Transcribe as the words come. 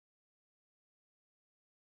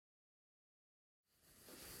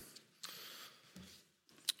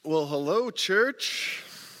Well, hello, church.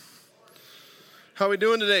 How are we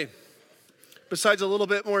doing today? Besides a little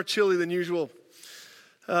bit more chilly than usual.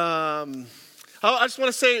 I just want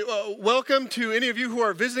to say welcome to any of you who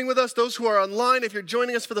are visiting with us, those who are online. If you're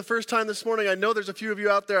joining us for the first time this morning, I know there's a few of you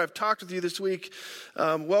out there. I've talked with you this week.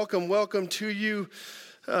 Welcome to you.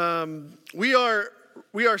 We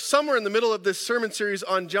are somewhere in the middle of this sermon series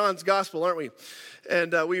on John's Gospel, aren't we?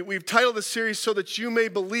 And we've titled this series So That You May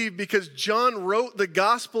Believe, because John wrote the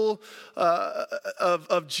gospel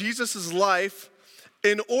of Jesus' life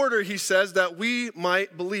in order, he says, that we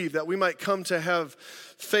might believe, that we might come to have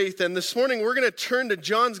faith. And this morning we're going to turn to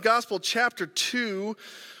John's Gospel, chapter 2.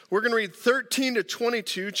 We're going to read 13 to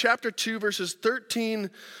 22, chapter 2, verses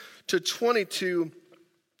 13 to 22.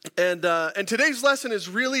 And today's lesson is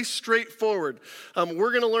really straightforward.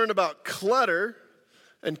 We're going to learn about clutter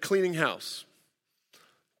and cleaning house.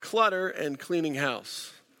 Clutter and cleaning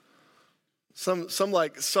house. Some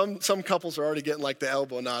couples are already getting like the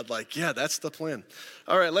elbow nod, like, yeah, that's the plan.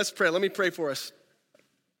 All right, let's pray. Let me pray for us.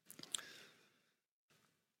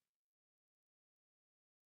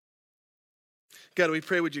 God, we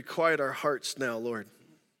pray, would you quiet our hearts now, Lord?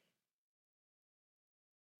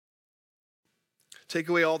 Take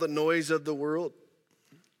away all the noise of the world.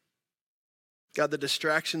 God, the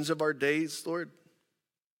distractions of our days, Lord.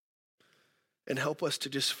 And help us to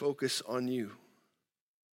just focus on you.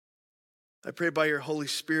 I pray by your Holy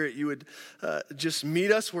Spirit you would just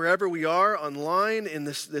meet us wherever we are, online, in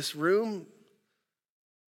this room.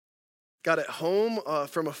 God, at home,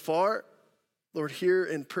 from afar. Lord, here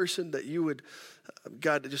in person, that you would,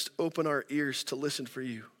 God, just open our ears to listen for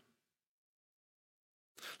you.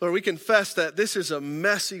 Lord, we confess that this is a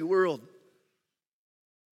messy world.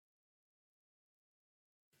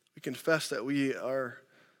 We confess that we are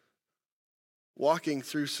walking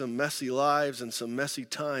through some messy lives and some messy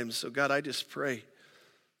times. So God, I just pray,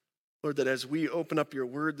 Lord, that as we open up your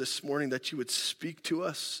word this morning, that you would speak to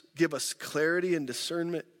us, give us clarity and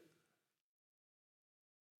discernment.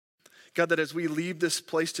 God, that as we leave this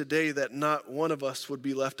place today, that not one of us would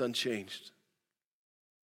be left unchanged.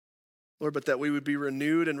 Lord, but that we would be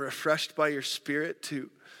renewed and refreshed by your Spirit to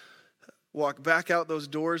walk back out those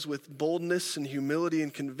doors with boldness and humility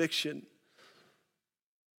and conviction.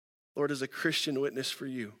 Lord, as a Christian witness for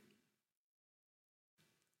you.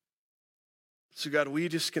 So God, we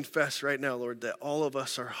just confess right now, Lord, that all of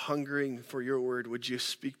us are hungering for your word. Would you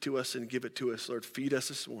speak to us and give it to us? Lord, feed us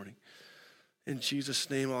this morning. In Jesus'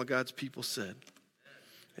 name, all God's people said.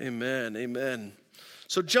 Amen, amen.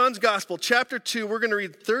 So John's Gospel, chapter 2, we're going to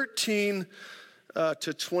read 13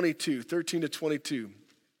 to 22. 13 to 22.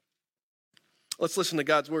 Let's listen to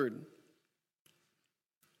God's word.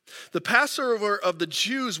 The Passover of the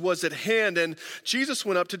Jews was at hand, and Jesus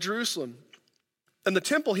went up to Jerusalem. In the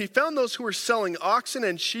temple, he found those who were selling oxen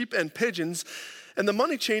and sheep and pigeons, and the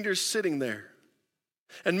money changers sitting there.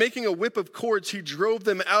 And making a whip of cords, he drove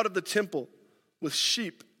them out of the temple with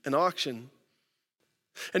sheep and oxen.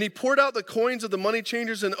 And he poured out the coins of the money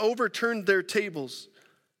changers and overturned their tables.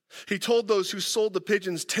 He told those who sold the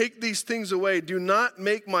pigeons, "Take these things away. Do not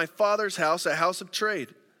make my Father's house a house of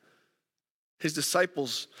trade." His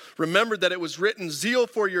disciples remembered that it was written, "Zeal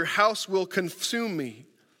for your house will consume me."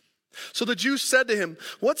 So the Jews said to him,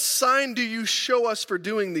 "What sign do you show us for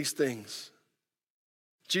doing these things?"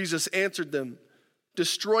 Jesus answered them,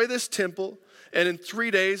 "Destroy this temple, and in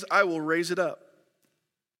 3 days I will raise it up."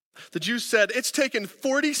 The Jews said, "It's taken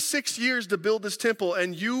 46 years to build this temple,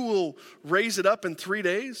 and you will raise it up in 3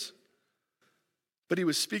 days?" But he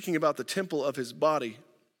was speaking about the temple of his body.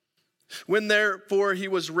 When therefore he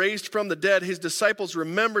was raised from the dead, his disciples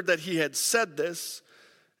remembered that he had said this,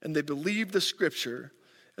 and they believed the scripture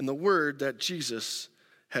and the word that Jesus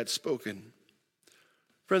had spoken.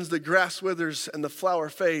 Friends, the grass withers and the flower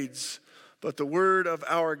fades, but the word of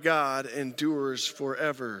our God endures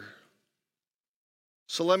forever.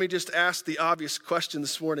 So let me just ask the obvious question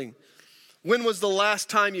this morning. When was the last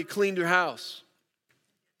time you cleaned your house?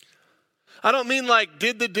 I don't mean like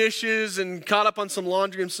did the dishes and caught up on some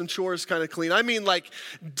laundry and some chores kind of clean. I mean like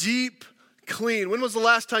deep clean. When was the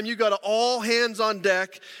last time you got all hands on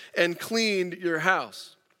deck and cleaned your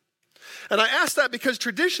house? And I ask that because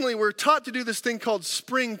traditionally we're taught to do this thing called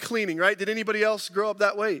spring cleaning, right? Did anybody else grow up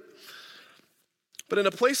that way? But in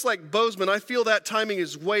a place like Bozeman, I feel that timing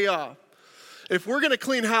is way off. If we're going to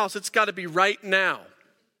clean house, it's got to be right now.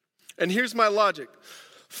 And here's my logic.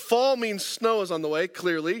 Fall means snow is on the way,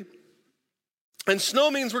 clearly. And snow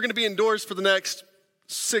means we're going to be indoors for the next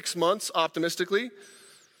 6 months, optimistically.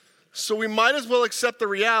 So we might as well accept the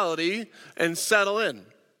reality and settle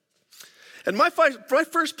in. And my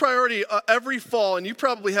first priority every fall, and you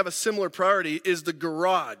probably have a similar priority, is the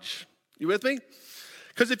garage. You with me?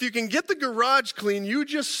 Because if you can get the garage clean, you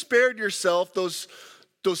just spared yourself those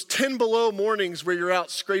 10 below mornings where you're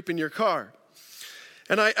out scraping your car.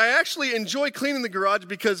 And I actually enjoy cleaning the garage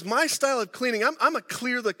because my style of cleaning, I'm a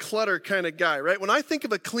clear the clutter kind of guy, right? When I think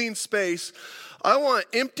of a clean space, I want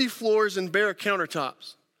empty floors and bare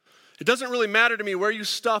countertops. It doesn't really matter to me where you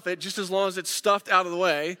stuff it, just as long as it's stuffed out of the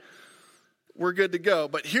way, we're good to go.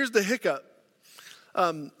 But here's the hiccup.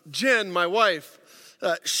 Jen, my wife,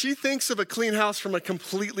 she thinks of a clean house from a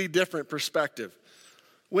completely different perspective.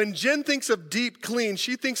 When Jen thinks of deep clean,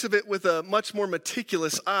 she thinks of it with a much more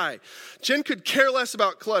meticulous eye. Jen could care less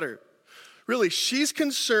about clutter. Really, she's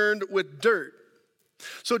concerned with dirt.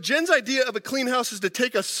 So Jen's idea of a clean house is to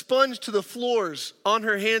take a sponge to the floors on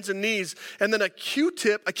her hands and knees, and then a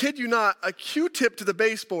Q-tip, I kid you not, a Q-tip to the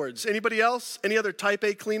baseboards. Anybody else? Any other type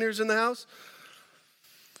A cleaners in the house?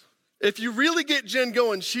 If you really get Jen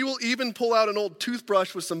going, she will even pull out an old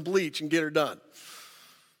toothbrush with some bleach and get her done.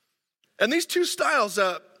 And these two styles,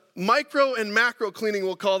 micro and macro cleaning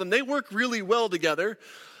we'll call them, they work really well together.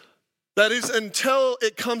 That is until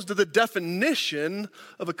it comes to the definition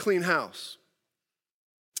of a clean house.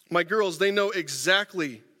 My girls, they know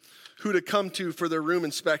exactly who to come to for their room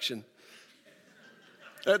inspection.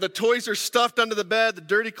 The toys are stuffed under the bed, the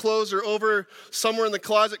dirty clothes are over somewhere in the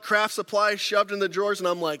closet, craft supplies shoved in the drawers, and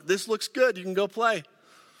I'm like, this looks good, you can go play.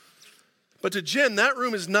 But to Jen, that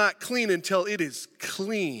room is not clean until it is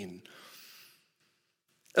clean.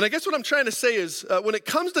 And I guess what I'm trying to say is, when it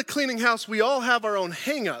comes to cleaning house, we all have our own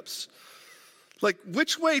hang-ups. Like,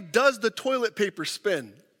 which way does the toilet paper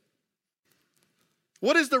spin?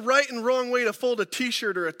 What is the right and wrong way to fold a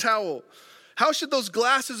t-shirt or a towel? How should those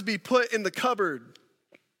glasses be put in the cupboard?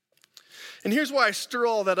 And here's why I stir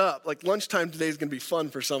all that up. Like, lunchtime today is going to be fun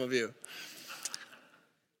for some of you.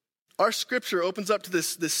 Our scripture opens up to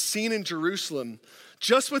this scene in Jerusalem,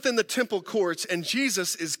 just within the temple courts, and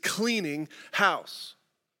Jesus is cleaning house.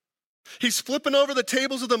 He's flipping over the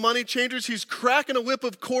tables of the money changers. He's cracking a whip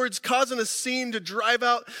of cords, causing a scene to drive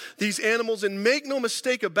out these animals. And make no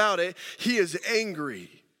mistake about it, he is angry.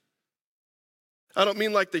 I don't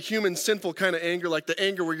mean like the human sinful kind of anger, like the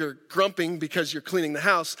anger where you're grumping because you're cleaning the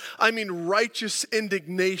house. I mean righteous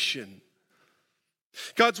indignation.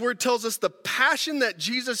 God's word tells us the passion that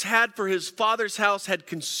Jesus had for his Father's house had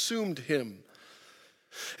consumed him.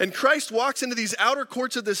 And Christ walks into these outer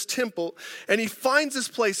courts of this temple, and he finds this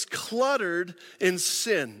place cluttered in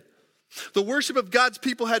sin. The worship of God's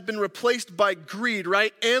people had been replaced by greed,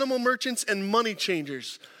 right? Animal merchants and money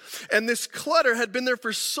changers. And this clutter had been there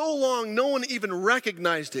for so long, no one even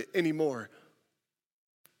recognized it anymore.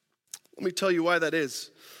 Let me tell you why that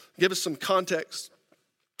is. Give us some context.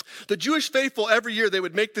 The Jewish faithful, every year, they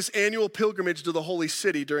would make this annual pilgrimage to the holy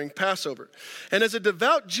city during Passover. And as a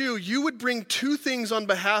devout Jew, you would bring two things on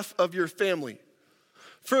behalf of your family.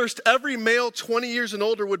 First, every male 20 years and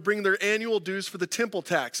older would bring their annual dues for the temple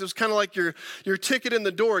tax. It was kind of like your ticket in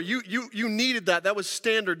the door. You needed that. That was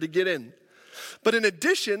standard to get in. But in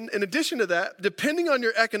addition to that, depending on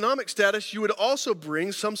your economic status, you would also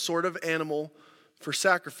bring some sort of animal for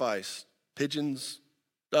sacrifice. Pigeons,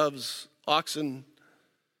 doves, oxen.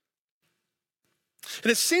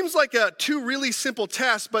 And it seems like two really simple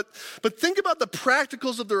tasks, but think about the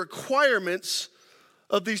practicals of the requirements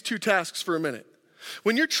of these two tasks for a minute.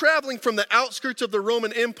 When you're traveling from the outskirts of the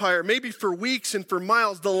Roman Empire, maybe for weeks and for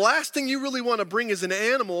miles, the last thing you really want to bring is an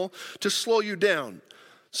animal to slow you down.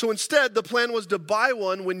 So instead, the plan was to buy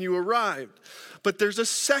one when you arrived. But there's a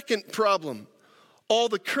second problem. All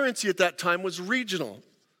the currency at that time was regional.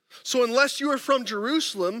 So unless you were from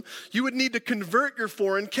Jerusalem, you would need to convert your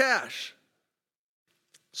foreign cash.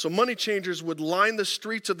 So money changers would line the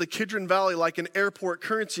streets of the Kidron Valley like an airport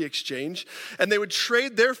currency exchange, and they would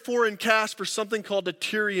trade their foreign cash for something called a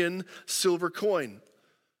Tyrian silver coin.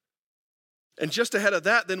 And just ahead of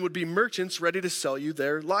that then would be merchants ready to sell you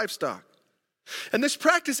their livestock. And this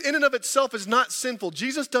practice in and of itself is not sinful.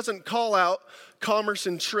 Jesus doesn't call out commerce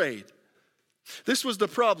and trade. This was the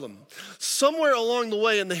problem. Somewhere along the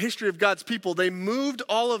way in the history of God's people, they moved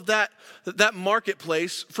all of that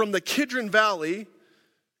marketplace from the Kidron Valley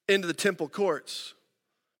into the temple courts,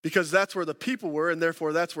 because that's where the people were, and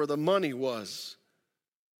therefore that's where the money was.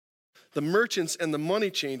 The merchants and the money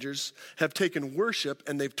changers have taken worship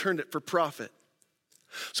and they've turned it for profit.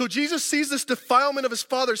 So Jesus sees this defilement of his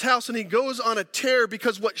Father's house, and he goes on a tear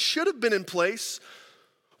because what should have been in place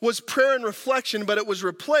was prayer and reflection, but it was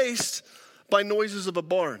replaced by noises of a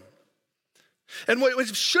barn. And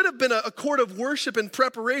what should have been a court of worship and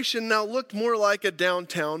preparation now looked more like a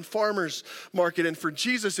downtown farmer's market. And for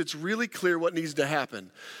Jesus, it's really clear what needs to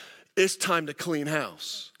happen. It's time to clean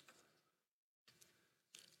house.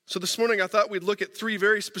 So this morning, I thought we'd look at 3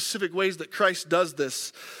 very specific ways that Christ does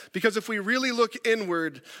this. Because if we really look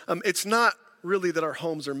inward, it's not really that our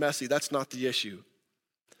homes are messy. That's not the issue.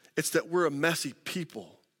 It's that we're a messy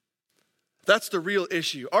people. That's the real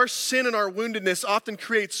issue. Our sin and our woundedness often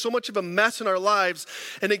creates so much of a mess in our lives,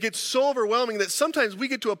 and it gets so overwhelming that sometimes we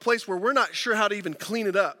get to a place where we're not sure how to even clean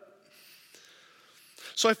it up.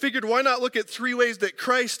 So I figured, why not look at 3 ways that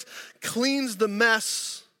Christ cleans the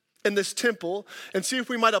mess in this temple and see if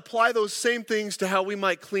we might apply those same things to how we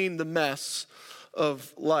might clean the mess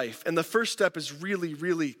of life. And the first step is really,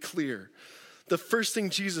 really clear. The first thing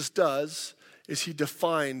Jesus does is he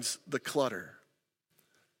defines the clutter.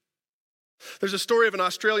 There's a story of an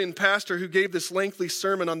Australian pastor who gave this lengthy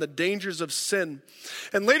sermon on the dangers of sin.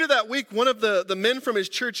 And later that week, one of the men from his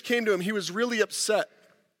church came to him. He was really upset.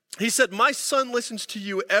 He said, "My son listens to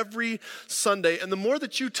you every Sunday, and the more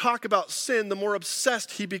that you talk about sin, the more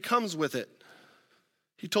obsessed he becomes with it."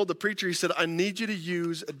 He told the preacher, he said, "I need you to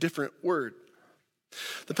use a different word."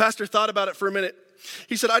 The pastor thought about it for a minute.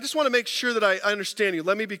 He said, "I just want to make sure that I understand you.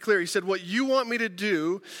 Let me be clear." He said, "What you want me to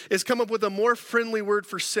do is come up with a more friendly word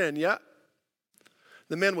for sin, yeah?"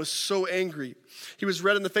 The man was so angry. He was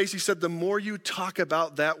red in the face. He said, "The more you talk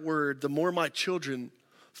about that word, the more my children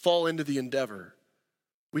fall into the endeavor.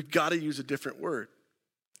 We've got to use a different word."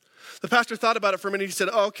 The pastor thought about it for a minute. He said,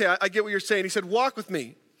 "Oh, okay, I get what you're saying." He said, "Walk with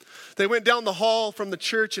me." They went down the hall from the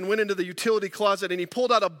church and went into the utility closet, and he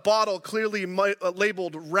pulled out a bottle clearly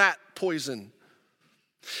labeled rat poison.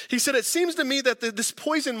 He said, "It seems to me that this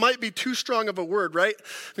poison might be too strong of a word, right?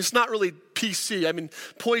 It's not really PC. I mean,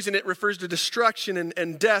 poison, it refers to destruction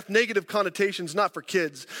and death, negative connotations, not for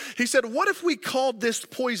kids." He said, "What if we called this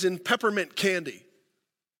poison peppermint candy?"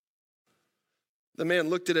 The man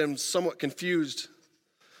looked at him somewhat confused.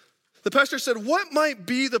 The pastor said, "What might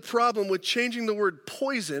be the problem with changing the word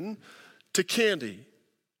poison to candy?"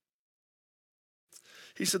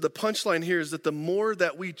 He said, "The punchline here is that the more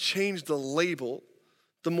that we change the label,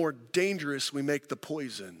 the more dangerous we make the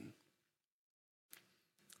poison."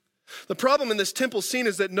 The problem in this temple scene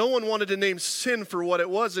is that no one wanted to name sin for what it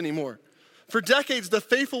was anymore. For decades, the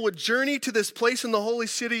faithful would journey to this place in the holy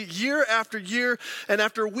city year after year, and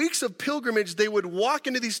after weeks of pilgrimage, they would walk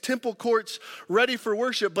into these temple courts ready for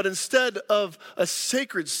worship, but instead of a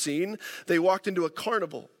sacred scene, they walked into a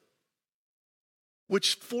carnival.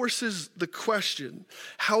 Which forces the question,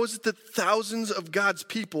 how is it that thousands of God's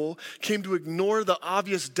people came to ignore the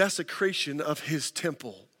obvious desecration of his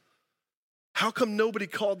temple? How come nobody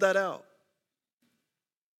called that out?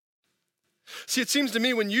 See, it seems to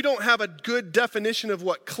me when you don't have a good definition of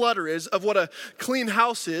what clutter is, of what a clean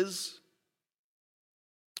house is,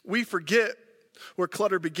 we forget where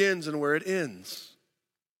clutter begins and where it ends.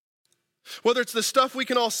 Whether it's the stuff we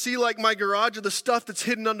can all see like my garage or the stuff that's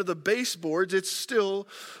hidden under the baseboards, it's still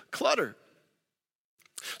clutter.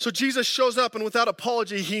 So Jesus shows up and without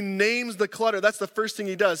apology, he names the clutter. That's the first thing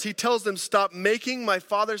he does. He tells them, "Stop making my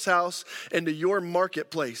Father's house into your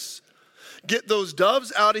marketplace. Get those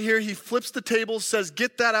doves out of here." He flips the tables, says,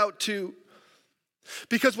 "Get that out too."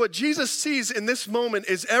 Because what Jesus sees in this moment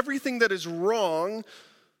is everything that is wrong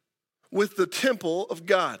with the temple of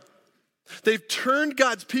God. They've turned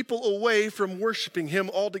God's people away from worshiping him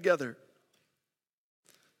altogether.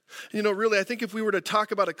 You know, really, I think if we were to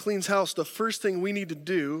talk about a clean house, the first thing we need to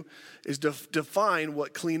do is define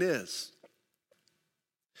what clean is.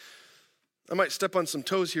 I might step on some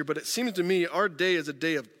toes here, but it seems to me our day is a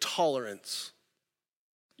day of tolerance.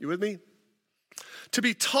 You with me? To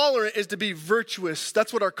be tolerant is to be virtuous.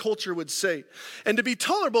 That's what our culture would say. And to be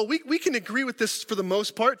tolerable, we can agree with this for the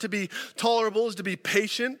most part. To be tolerable is to be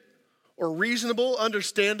patient or reasonable,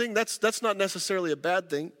 understanding. That's not necessarily a bad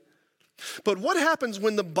thing. But what happens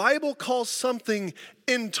when the Bible calls something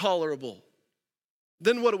intolerable?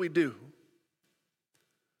 Then what do?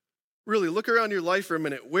 Really, look around your life for a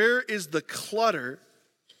minute. Where is the clutter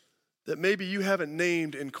that maybe you haven't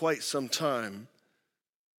named in quite some time?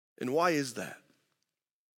 And why is that?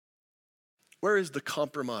 Where is the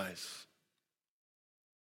compromise?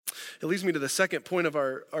 It leads me to the second point of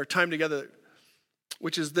our time together,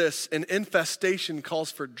 which is this: an infestation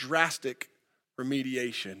calls for drastic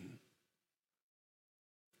remediation.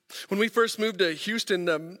 When we first moved to Houston,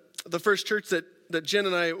 the first church that Jen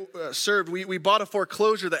and I served, we bought a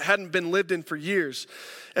foreclosure that hadn't been lived in for years.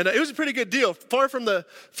 And it was a pretty good deal. Far from the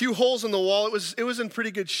few holes in the wall, it was in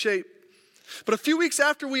pretty good shape. But a few weeks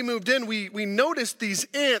after we moved in, we noticed these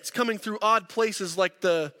ants coming through odd places like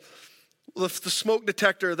the the smoke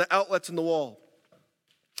detector, the outlets in the wall.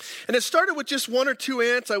 And it started with just one or two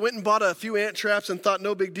ants. I went and bought a few ant traps and thought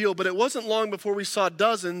no big deal, but it wasn't long before we saw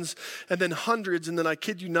dozens and then hundreds and then, I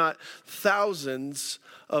kid you not, thousands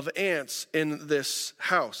of ants in this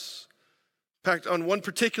house. In fact, on one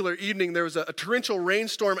particular evening, there was a torrential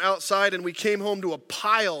rainstorm outside and we came home to a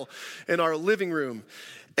pile in our living room.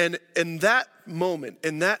 And in that moment,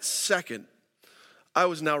 in that second, I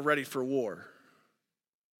was now ready for war.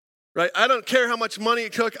 Right? I don't care how much money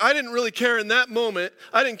it took. I didn't really care in that moment.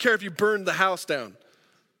 I didn't care if you burned the house down.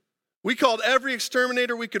 We called every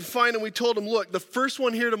exterminator we could find and we told them, look, the first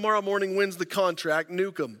one here tomorrow morning wins the contract,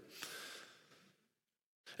 nuke them.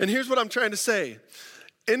 And here's what I'm trying to say.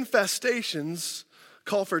 Infestations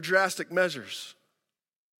call for drastic measures.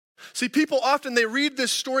 See, people often, they read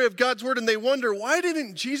this story of God's word and they wonder, why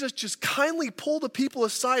didn't Jesus just kindly pull the people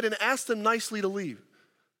aside and ask them nicely to leave?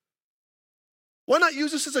 Why not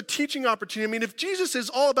use this as a teaching opportunity? I mean, if Jesus is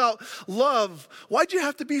all about love, why'd you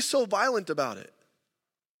have to be so violent about it?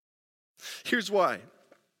 Here's why.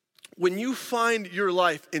 When you find your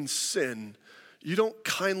life in sin, you don't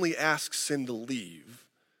kindly ask sin to leave.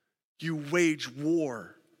 You wage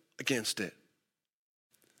war against it.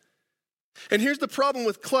 And here's the problem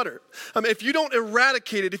with clutter. If you don't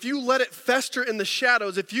eradicate it, if you let it fester in the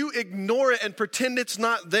shadows, if you ignore it and pretend it's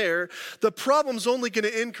not there, the problem's only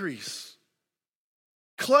going to increase.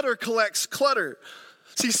 Clutter collects clutter.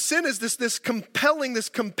 See, sin is this compelling, this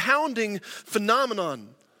compounding phenomenon,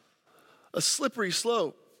 a slippery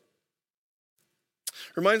slope.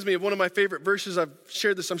 Reminds me of one of my favorite verses. I've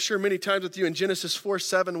shared this, I'm sure, many times with you in Genesis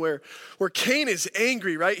 4:7, where Cain is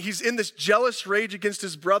angry, right? He's in this jealous rage against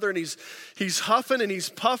his brother, and he's huffing and he's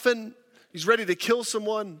puffing. He's ready to kill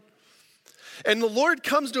someone. And the Lord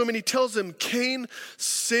comes to him and he tells him, Cain,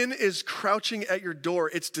 sin is crouching at your door.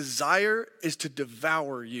 Its desire is to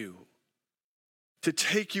devour you, to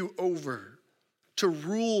take you over, to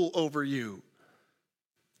rule over you.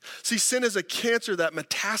 See, sin is a cancer that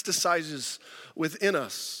metastasizes within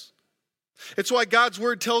us. It's why God's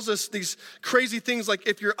word tells us these crazy things like,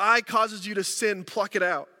 if your eye causes you to sin, pluck it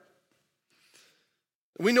out.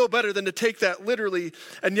 We know better than to take that literally,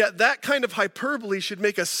 and yet that kind of hyperbole should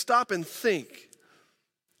make us stop and think.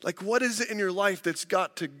 Like, what is it in your life that's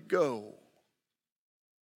got to go?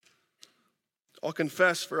 I'll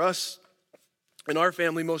confess, for us, in our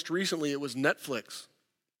family most recently, it was Netflix.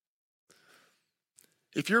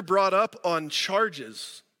 If you're brought up on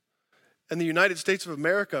charges in the United States of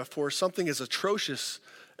America for something as atrocious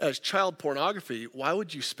as child pornography, why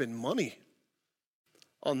would you spend money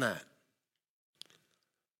on that?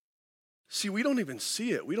 See, we don't even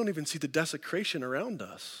see it. We don't even see the desecration around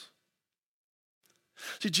us.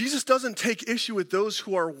 See, Jesus doesn't take issue with those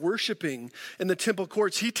who are worshiping in the temple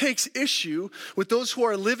courts. He takes issue with those who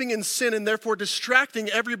are living in sin and therefore distracting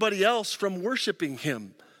everybody else from worshiping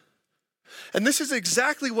him. And this is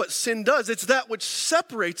exactly what sin does. It's that which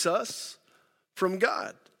separates us from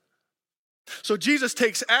God. So Jesus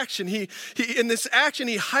takes action. He in this action,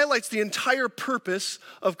 he highlights the entire purpose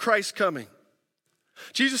of Christ's coming.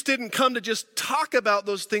 Jesus didn't come to just talk about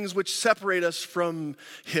those things which separate us from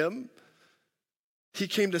him. He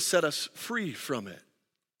came to set us free from it.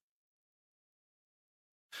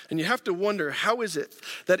 And you have to wonder, how is it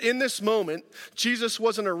that in this moment, Jesus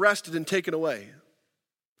wasn't arrested and taken away?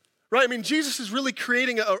 Right? I mean, Jesus is really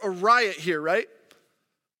creating a riot here, right?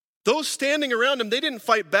 Those standing around him, they didn't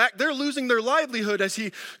fight back. They're losing their livelihood as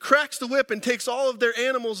he cracks the whip and takes all of their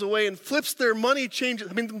animals away and flips their money changes.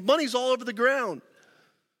 I mean, the money's all over the ground.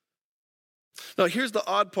 Now, here's the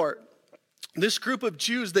odd part. This group of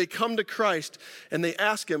Jews, they come to Christ and they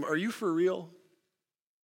ask him, are you for real?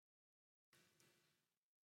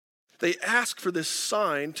 They ask for this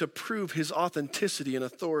sign to prove his authenticity and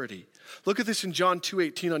authority. Look at this in John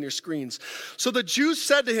 2:18 on your screens. So the Jews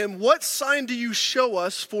said to him, what sign do you show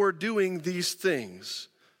us for doing these things?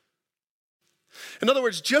 In other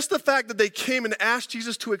words, just the fact that they came and asked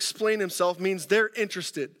Jesus to explain himself means they're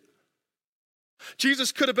interested.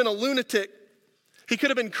 Jesus could have been a lunatic. He could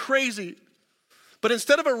have been crazy. But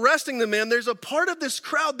instead of arresting the man, there's a part of this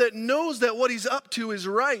crowd that knows that what he's up to is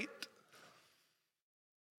right.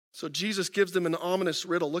 So Jesus gives them an ominous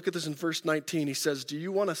riddle. Look at this in verse 19. He says, do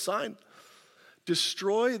you want a sign?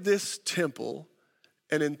 Destroy this temple,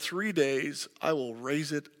 and in 3 days I will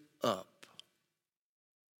raise it up.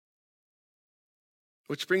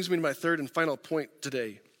 Which brings me to my third and final point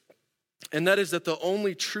today. And that is that the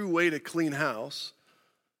only true way to clean house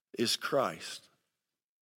is Christ.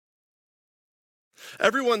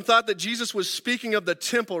 Everyone thought that Jesus was speaking of the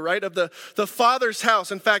temple, right? Of the Father's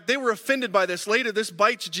house. In fact, they were offended by this. Later, this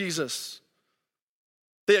bites Jesus.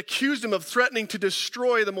 They accused him of threatening to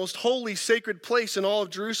destroy the most holy, sacred place in all of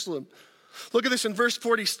Jerusalem. Look at this in verse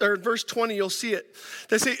 20, you'll see it.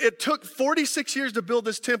 They say, it took 46 years to build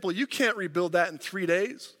this temple. You can't rebuild that in 3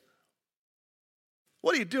 days.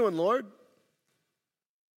 What are you doing, Lord?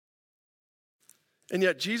 And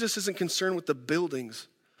yet Jesus isn't concerned with the buildings.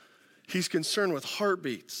 He's concerned with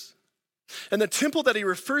heartbeats. And the temple that he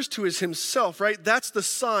refers to is himself, right? That's the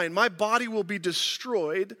sign. My body will be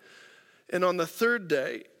destroyed, and on the third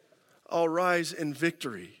day, I'll rise in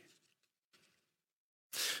victory.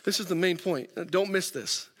 This is the main point. Don't miss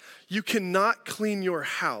this. You cannot clean your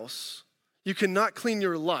house. You cannot clean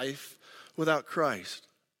your life without Christ.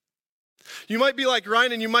 You might be like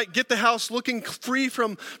Ryan and you might get the house looking free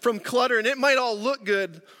from clutter and it might all look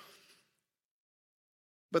good,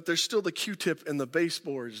 but there's still the Q-tip and the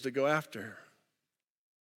baseboards to go after.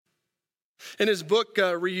 In his book,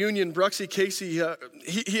 Reunion, Bruxy Casey,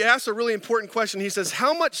 he asks a really important question. He says,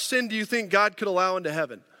 how much sin do you think God could allow into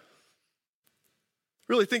heaven?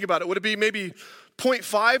 Really think about it. Would it be maybe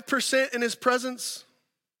 0.5% in his presence?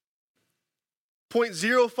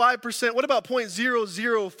 0.05%? What about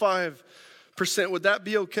 0.005%? Would that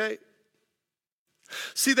be okay?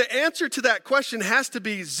 See, the answer to that question has to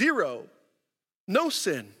be zero. No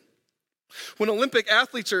sin. When Olympic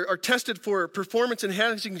athletes are tested for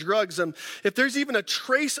performance-enhancing drugs, if there's even a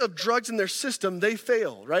trace of drugs in their system, they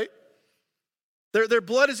fail, right? Their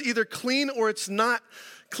blood is either clean or it's not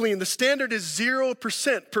clean. The standard is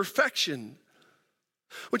 0% perfection,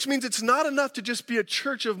 which means it's not enough to just be a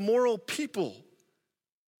church of moral people.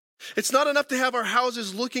 It's not enough to have our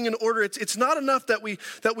houses looking in order. It's not enough that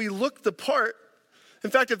we look the part. In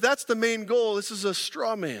fact, if that's the main goal, this is a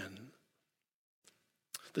straw man.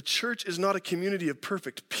 The church is not a community of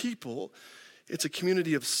perfect people. It's a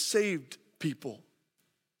community of saved people.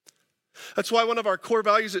 That's why one of our core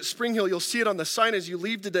values at Spring Hill, you'll see it on the sign as you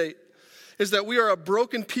leave today, is that we are a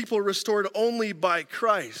broken people restored only by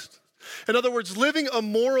Christ. In other words, living a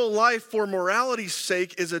moral life for morality's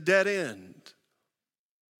sake is a dead end.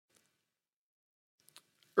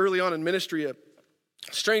 Early on in ministry, a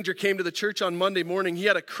stranger came to the church on Monday morning. He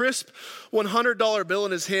had a crisp $100 bill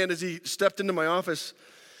in his hand as he stepped into my office.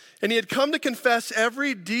 And he had come to confess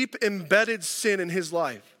every deep embedded sin in his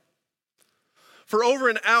life. For over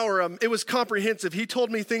an hour, it was comprehensive. He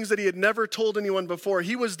told me things that he had never told anyone before.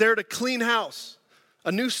 He was there to clean house,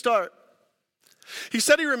 a new start. He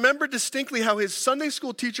said he remembered distinctly how his Sunday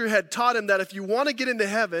school teacher had taught him that if you want to get into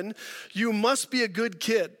heaven, you must be a good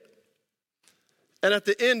kid. And at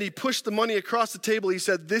the end, he pushed the money across the table. He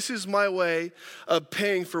said, this is my way of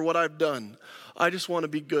paying for what I've done. I just want to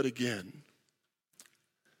be good again.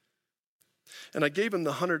 And I gave him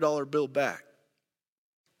the $100 bill back.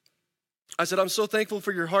 I said, I'm so thankful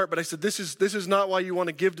for your heart, but I said, this is not why you want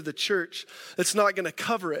to give to the church. It's not going to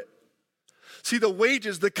cover it. See, the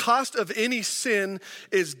wages, the cost of any sin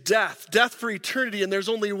is death for eternity, and there's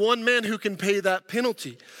only one man who can pay that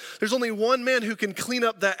penalty. There's only one man who can clean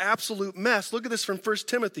up that absolute mess. Look at this from 1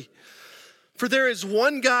 Timothy. For there is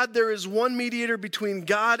one God, there is one mediator between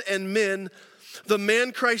God and men, the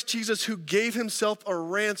man Christ Jesus, who gave himself a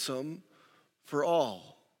ransom for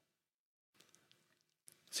all.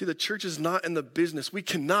 See, the church is not in the business. We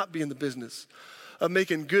cannot be in the business of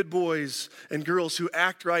making good boys and girls who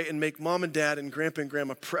act right and make mom and dad and grandpa and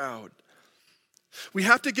grandma proud. We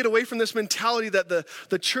have to get away from this mentality that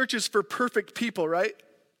the church is for perfect people, right?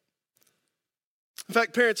 In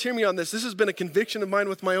fact, parents, hear me on this. This has been a conviction of mine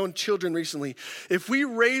with my own children recently. If we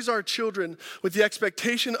raise our children with the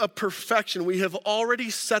expectation of perfection, we have already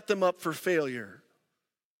set them up for failure.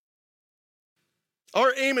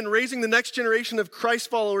 Our aim in raising the next generation of Christ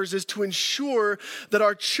followers is to ensure that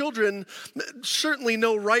our children certainly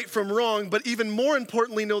know right from wrong, but even more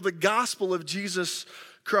importantly, know the gospel of Jesus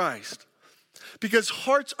Christ. Because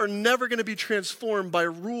hearts are never going to be transformed by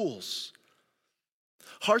rules.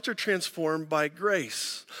 Hearts are transformed by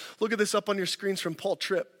grace. Look at this up on your screens from Paul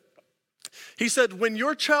Tripp. He said, when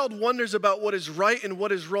your child wonders about what is right and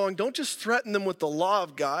what is wrong, don't just threaten them with the law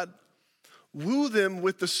of God. Woo them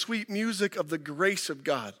with the sweet music of the grace of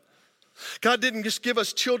God. God didn't just give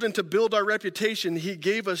us children to build our reputation. He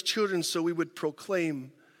gave us children so we would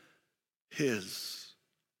proclaim his.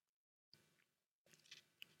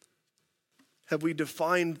 Have we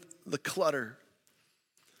defined the clutter?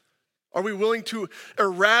 Are we willing to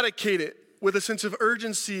eradicate it with a sense of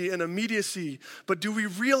urgency and immediacy? But do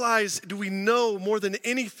we know more than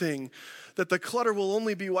anything that the clutter will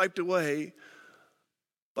only be wiped away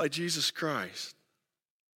by Jesus Christ?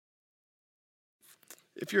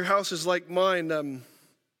 If your house is like mine,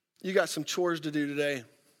 you got some chores to do today.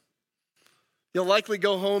 You'll likely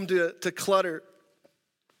go home to clutter.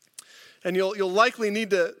 And you'll likely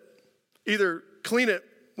need to either clean it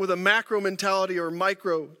with a macro mentality or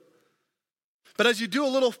micro. But as you do a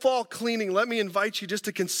little fall cleaning, let me invite you just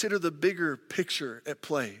to consider the bigger picture at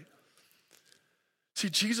play. See,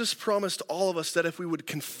 Jesus promised all of us that if we would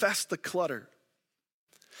confess the clutter,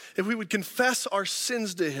 if we would confess our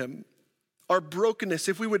sins to him, our brokenness,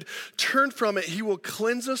 if we would turn from it, he will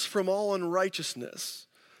cleanse us from all unrighteousness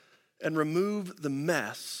and remove the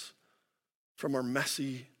mess from our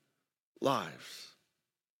messy lives.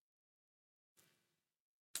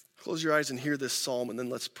 Close your eyes and hear this psalm, and then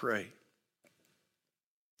let's pray.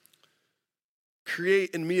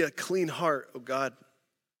 Create in me a clean heart, O God.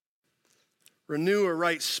 Renew a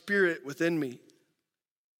right spirit within me.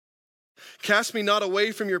 Cast me not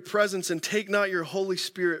away from your presence, and take not your Holy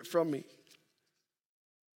Spirit from me.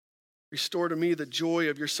 Restore to me the joy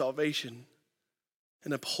of your salvation,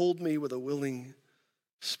 and uphold me with a willing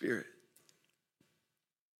spirit.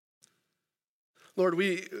 Lord,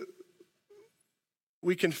 we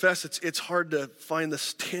confess it's hard to find the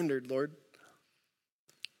standard, Lord.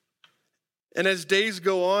 And as days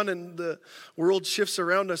go on and the world shifts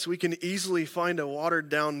around us, we can easily find a watered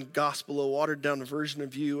down gospel, a watered down version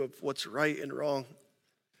of you of what's right and wrong.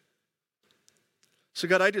 So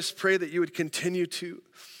God, I just pray that you would continue to,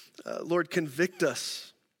 Lord, convict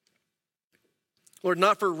us. Lord,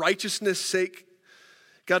 not for righteousness' sake,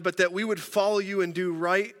 God, but that we would follow you and do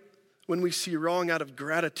right when we see wrong out of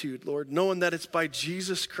gratitude, Lord, knowing that it's by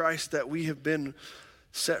Jesus Christ that we have been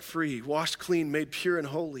set free, washed clean, made pure and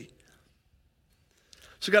holy.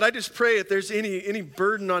 So God, I just pray if there's any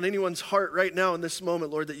burden on anyone's heart right now in this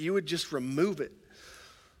moment, Lord, that you would just remove it.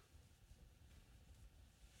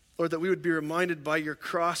 Lord, that we would be reminded by your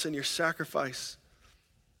cross and your sacrifice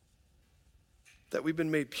that we've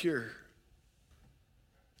been made pure.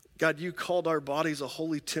 God, you called our bodies a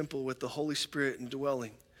holy temple with the Holy Spirit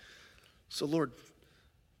indwelling. So Lord,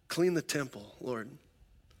 clean the temple, Lord.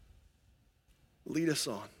 Lead us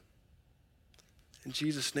on. In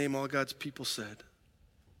Jesus' name, all God's people said,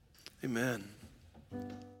 amen.